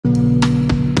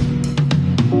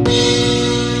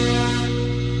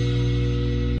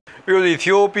The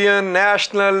Ethiopian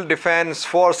National Defense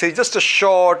Forces just a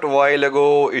short while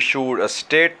ago issued a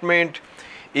statement.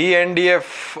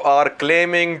 ENDF are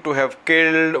claiming to have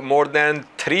killed more than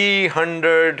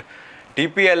 300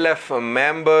 TPLF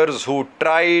members who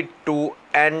tried to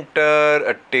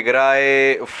enter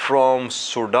Tigray from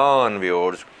Sudan,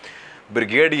 viewers.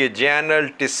 Brigadier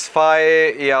General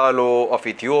Tesfaye Ayalew of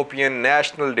Ethiopian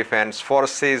National Defense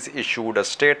Forces issued a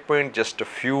statement just a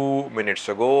few minutes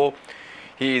ago.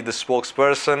 He is the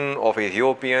spokesperson of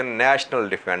Ethiopian National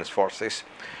Defense Forces.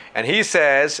 And he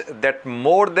says that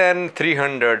more than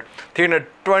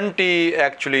 320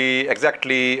 actually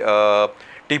exactly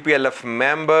TPLF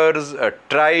members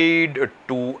tried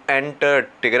to enter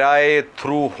Tigray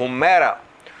through Humera.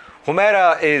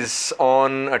 Humera is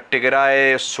on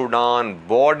Tigray-Sudan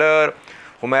border.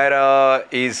 Humera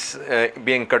is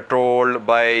being controlled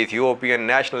by Ethiopian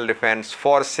National Defense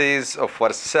Forces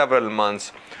for several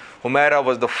months. Humera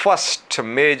was the first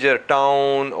major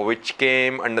town which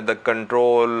came under the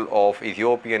control of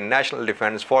Ethiopian National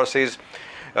Defense Forces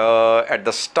at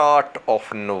the start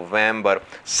of November.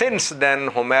 Since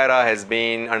then, Humera has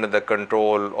been under the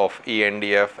control of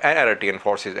ENDF and Eritrean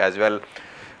forces as well.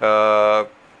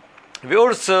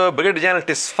 Viewers, Brigadier General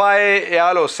Tesfaye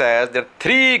Ayalew says that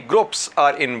 3 groups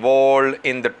are involved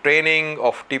in the training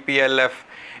of TPLF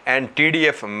and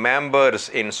TDF members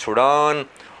in Sudan.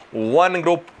 One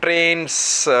group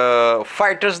trains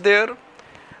fighters there.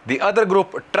 The other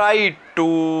group tried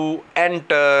to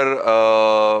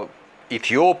enter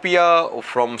Ethiopia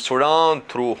from Sudan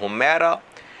through Humera.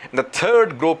 The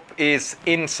third group is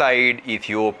inside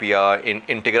Ethiopia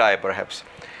in Tigray perhaps.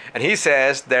 And he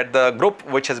says that the group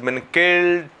which has been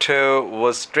killed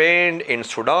was trained in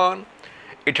Sudan.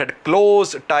 It had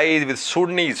close ties with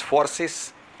Sudanese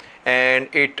forces and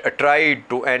it tried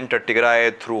to enter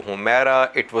Tigray through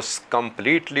Humera. It was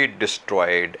completely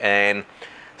destroyed, and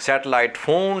satellite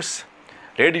phones,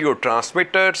 radio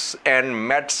transmitters and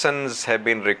medicines have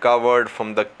been recovered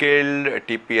from the killed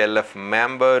TPLF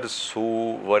members,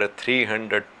 who were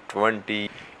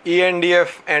 320.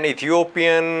 ENDF and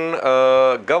Ethiopian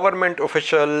government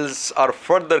officials are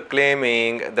further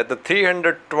claiming that the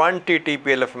 320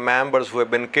 TPLF members who have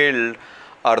been killed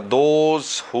are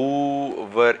those who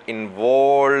were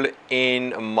involved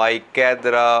in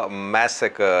Maikadra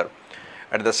massacre.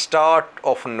 At the start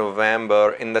of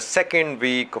November, in the second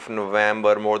week of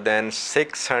November, more than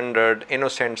 600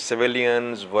 innocent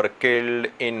civilians were killed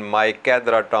in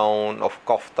Maikadra town of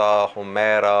Kofta,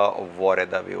 Humera,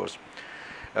 Wareda, viewers.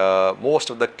 Most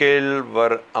of the killed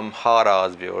were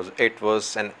Amharas, viewers. It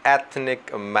was an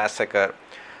ethnic massacre.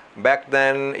 Back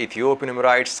then, Ethiopian Human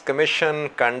Rights Commission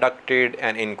conducted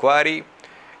an inquiry.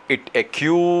 It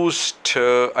accused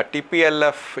a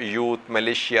TPLF youth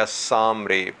militia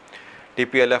Samre.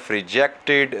 TPLF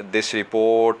rejected this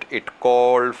report. It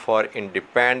called for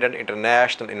independent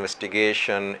international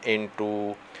investigation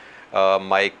into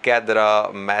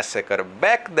Maikadra massacre.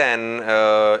 Back then,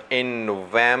 in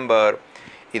November,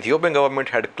 Ethiopian government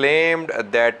had claimed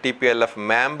that TPLF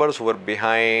members who were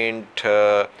behind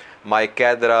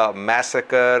Maikadra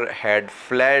massacre had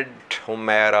fled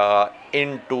Humera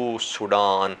into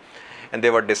Sudan, and they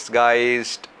were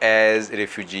disguised as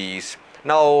refugees.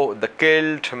 Now the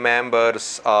killed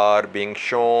members are being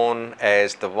shown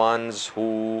as the ones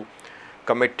who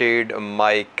committed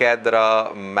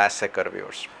Maikadra massacre,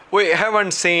 viewers. We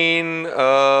haven't seen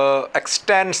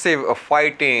extensive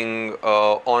fighting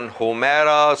on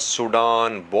Humera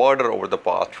Sudan border over the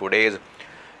past few days.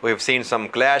 We have seen some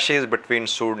clashes between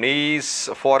Sudanese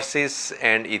forces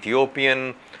and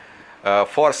Ethiopian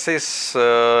forces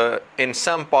in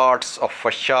some parts of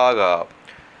Fashaga.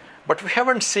 But we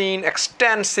haven't seen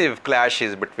extensive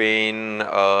clashes between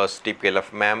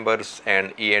TPLF members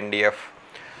and ENDF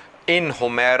in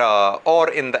Humera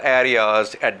or in the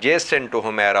areas adjacent to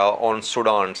Humera on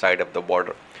Sudan side of the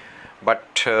border.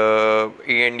 But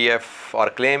ENDF are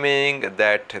claiming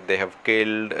that they have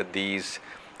killed these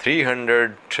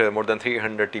more than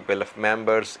 300 TPLF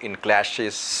members in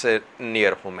clashes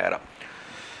near Humera.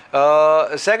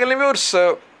 Secondly, viewers,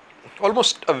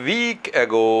 almost a week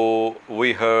ago,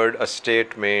 we heard a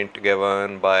statement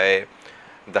given by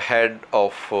the head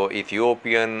of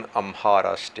Ethiopian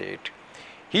Amhara state.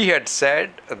 He had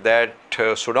said that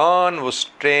Sudan was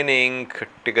training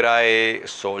Tigray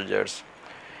soldiers,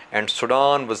 and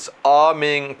Sudan was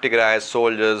arming Tigray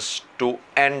soldiers to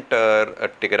enter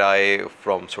Tigray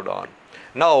from Sudan.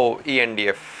 Now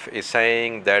ENDF is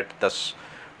saying that the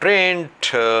trained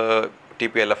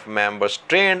TPLF members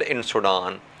trained in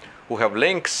Sudan who have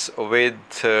links with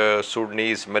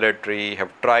Sudanese military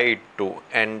have tried to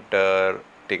enter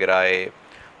Tigray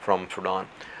from Sudan.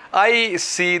 I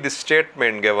see this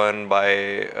statement given by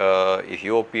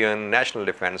Ethiopian National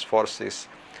Defense Forces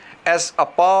as a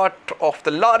part of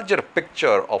the larger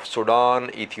picture of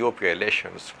Sudan-Ethiopia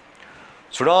relations.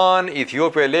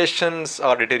 Sudan-Ethiopia relations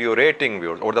are deteriorating.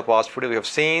 Over the past few days, we have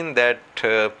seen that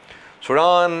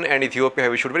Sudan and Ethiopia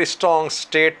have issued very strong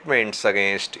statements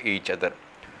against each other.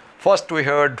 First, we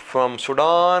heard from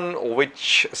Sudan,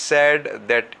 which said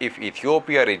that if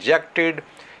Ethiopia rejected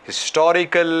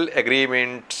historical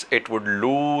agreements, it would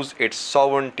lose its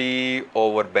sovereignty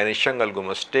over Benishangul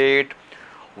Gumuz state,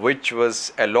 which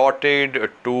was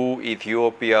allotted to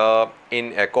Ethiopia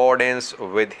in accordance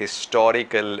with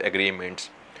historical agreements.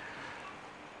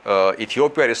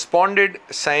 Ethiopia responded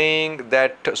saying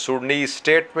that Sudanese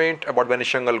statement about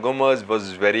Benishangul Gumuz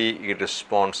was very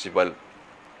irresponsible.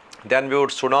 Then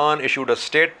Sudan issued a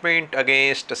statement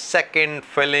against a second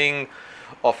filling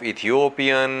of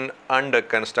Ethiopian under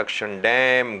construction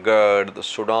dam Gerd.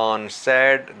 Sudan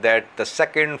said that the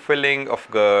second filling of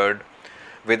Gerd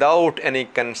without any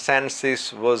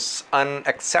consensus was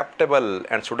unacceptable,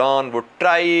 and Sudan would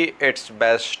try its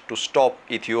best to stop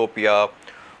Ethiopia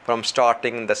from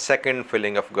starting the second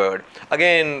filling of Gerd.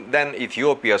 Again, then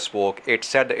Ethiopia spoke. It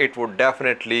said it would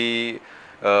definitely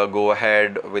go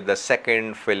ahead with the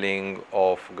second filling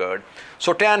of Gerd.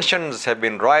 So tensions have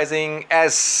been rising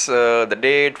as the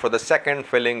date for the second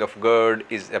filling of Gerd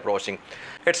is approaching.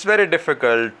 It's very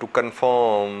difficult to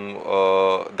confirm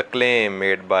the claim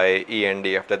made by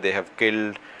ENDF that they have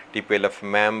killed TPLF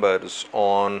members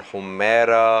on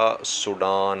Humera,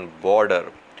 Sudan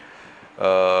border.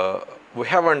 We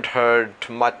haven't heard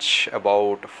much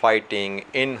about fighting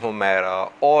in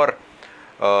Humera or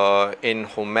in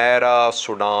Humera,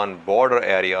 Sudan border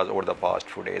areas over the past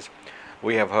few days.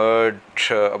 We have heard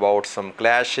about some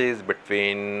clashes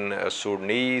between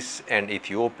Sudanese and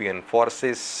Ethiopian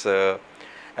forces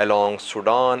along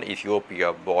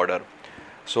Sudan-Ethiopia border.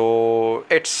 So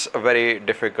it's very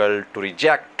difficult to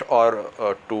reject or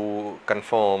to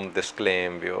confirm this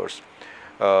claim, viewers.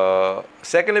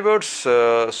 Secondly, viewers,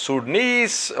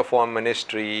 Sudanese Foreign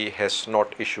Ministry has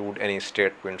not issued any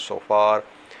statement so far.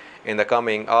 In the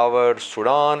coming hours,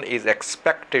 Sudan is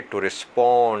expected to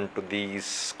respond to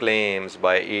these claims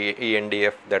by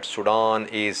ENDF that Sudan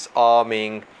is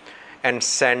arming and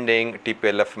sending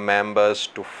TPLF members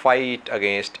to fight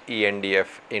against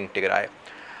ENDF in Tigray.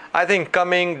 I think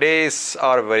coming days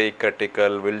are very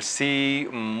critical. We'll see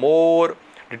more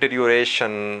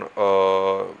deterioration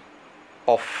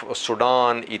of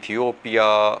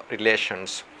Sudan-Ethiopia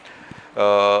relations.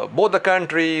 Both the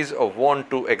countries want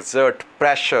to exert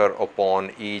pressure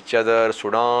upon each other.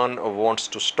 Sudan wants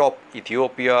to stop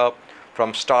Ethiopia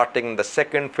from starting the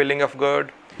second filling of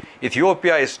Gerd.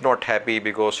 Ethiopia is not happy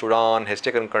because Sudan has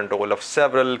taken control of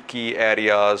several key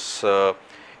areas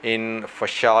in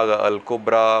Fashag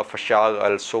al-Kubra, Fashag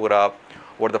al-Sugra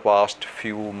over the past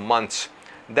few months.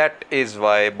 That is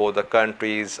why both the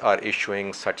countries are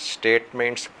issuing such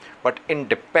statements. But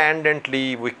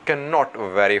independently, we cannot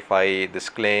verify this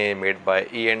claim made by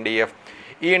ENDF.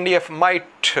 ENDF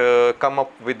might come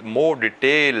up with more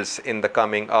details in the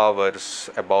coming hours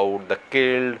about the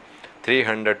killed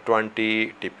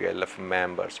 320 TPLF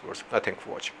members. Thanks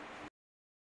for watching.